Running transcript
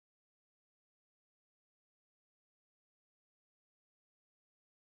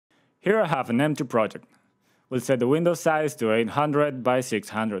Here I have an empty project. We'll set the window size to 800 by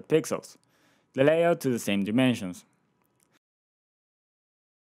 600 pixels, the layout to the same dimensions.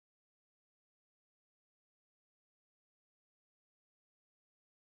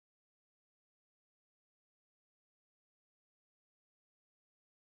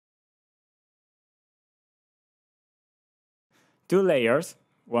 Two layers,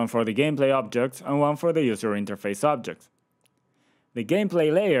 one for the gameplay objects and one for the user interface objects. The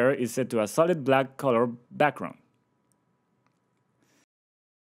gameplay layer is set to a solid black color background.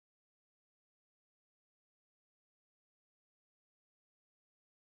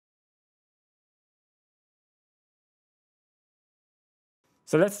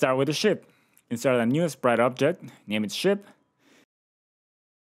 So let's start with the ship. Insert a new sprite object, name it ship.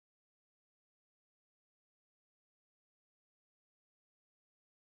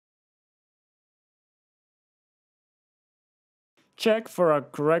 Check for a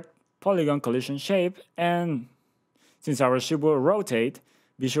correct polygon collision shape, and since our ship will rotate,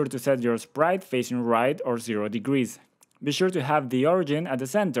 be sure to set your sprite facing right or 0 degrees. Be sure to have the origin at the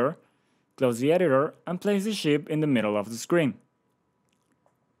center, close the editor, and place the ship in the middle of the screen.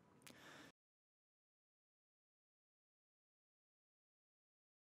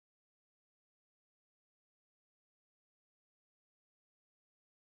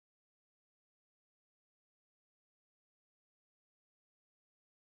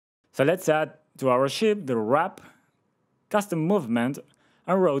 So let's add to our ship the wrap, custom movement,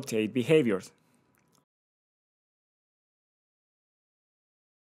 and rotate behaviors.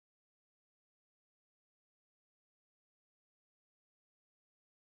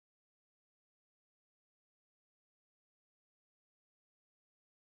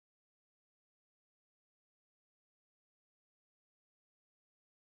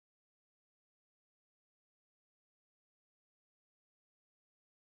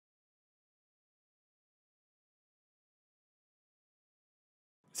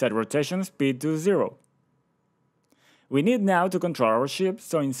 Set rotation speed to 0. We need now to control our ship,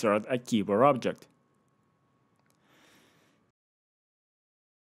 so insert a keyboard object.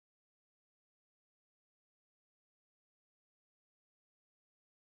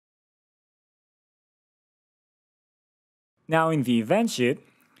 Now in the event sheet,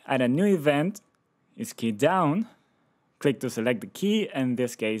 add a new event, is key down, click to select the key, in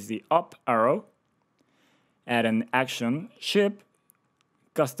this case the up arrow, add an action ship,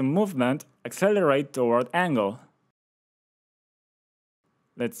 custom movement, accelerate toward angle,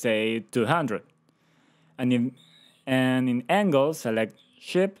 let's say 200, and in angle select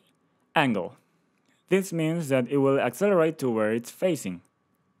ship angle. This means that it will accelerate to where it's facing.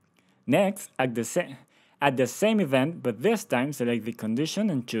 Next, add the same event, but this time select the condition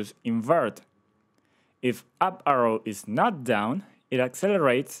and choose invert. If up arrow is not down, it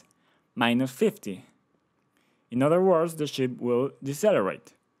accelerates -50. In other words, the ship will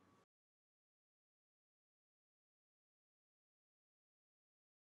decelerate.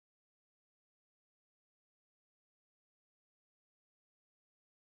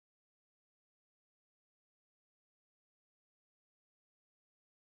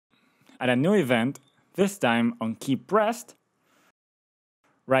 Add a new event, this time on key pressed,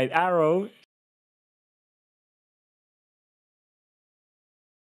 right arrow,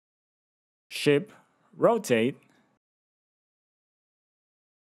 ship, rotate,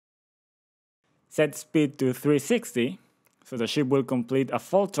 set speed to 360, so the ship will complete a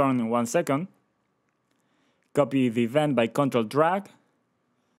full turn in 1 second, copy the event by Ctrl drag,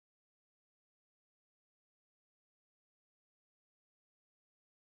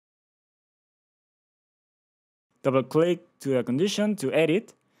 double click to the condition to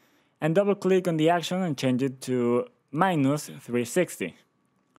edit, and double click on the action and change it to -360.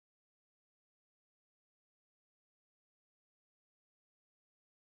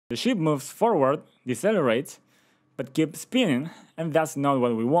 The ship moves forward, decelerates, but keeps spinning, and that's not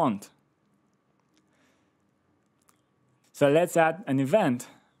what we want. So let's add an event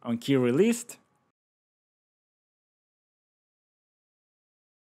on key released,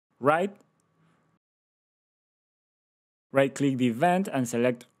 right click the event and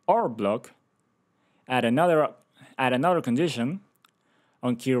select OR block, add another condition,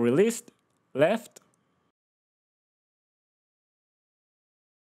 on key released, left,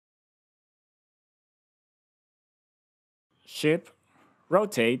 ship,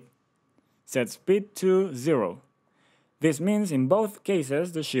 rotate, set speed to 0. This means in both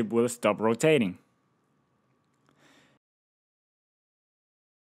cases the ship will stop rotating.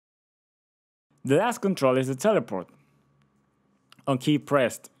 The last control is the teleport. On key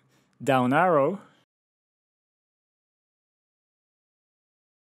pressed, down arrow,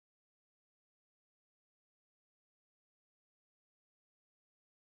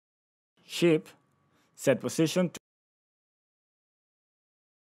 ship, set position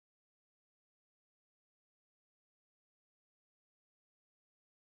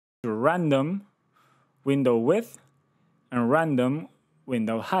to random window width and random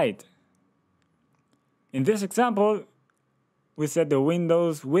window height. In this example, we set the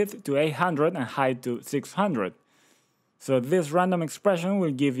window's width to 800 and height to 600. So this random expression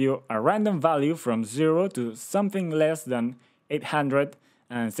will give you a random value from 0 to something less than 800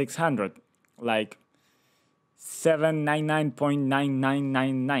 and 600, like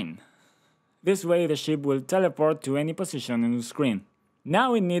 799.9999. This way the ship will teleport to any position on the screen.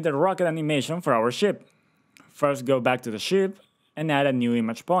 Now we need a rocket animation for our ship. First go back to the ship and add a new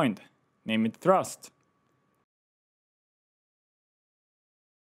image point. Name it thrust.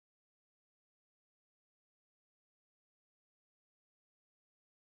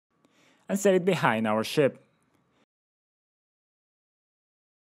 And set it behind our ship.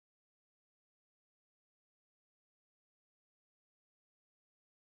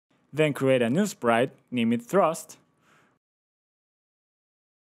 Then create a new sprite, name it thrust.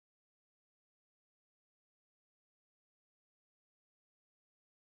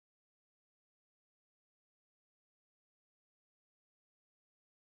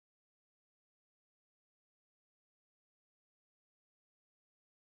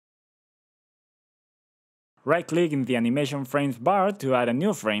 Right-click in the animation frames bar to add a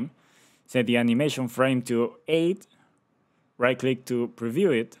new frame. Set the animation frame to 8. Right-click to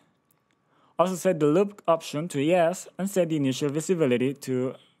preview it. Also set the loop option to yes and set the initial visibility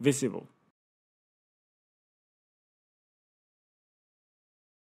to visible.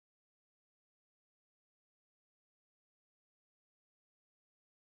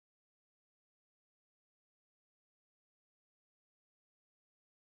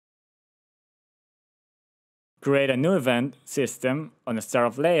 Create a new event system on the start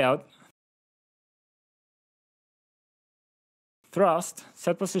of layout. Thrust,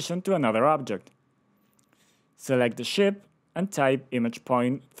 set position to another object. Select the ship and type image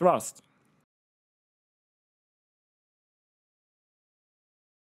point thrust.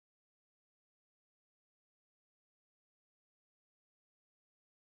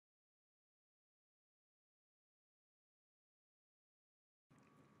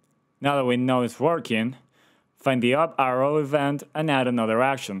 Now that we know it's working, find the up arrow event and add another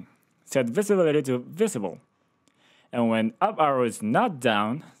action. Set visibility to visible. And when up arrow is not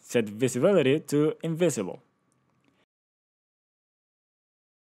down, set visibility to invisible.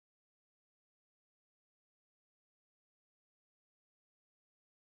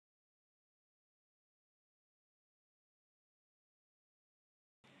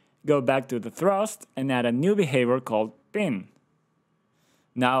 Go back to the thrust and add a new behavior called pin.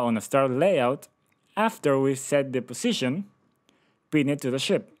 Now on the start layout, after we set the position, pin it to the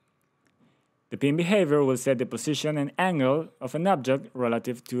ship. The pin behavior will set the position and angle of an object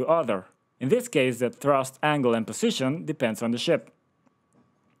relative to other. In this case, the thrust angle and position depends on the ship.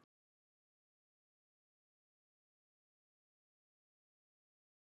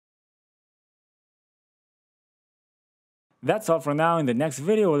 That's all for now. In the next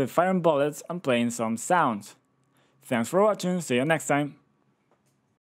video we'll be firing bullets and playing some sounds. Thanks for watching, see you next time.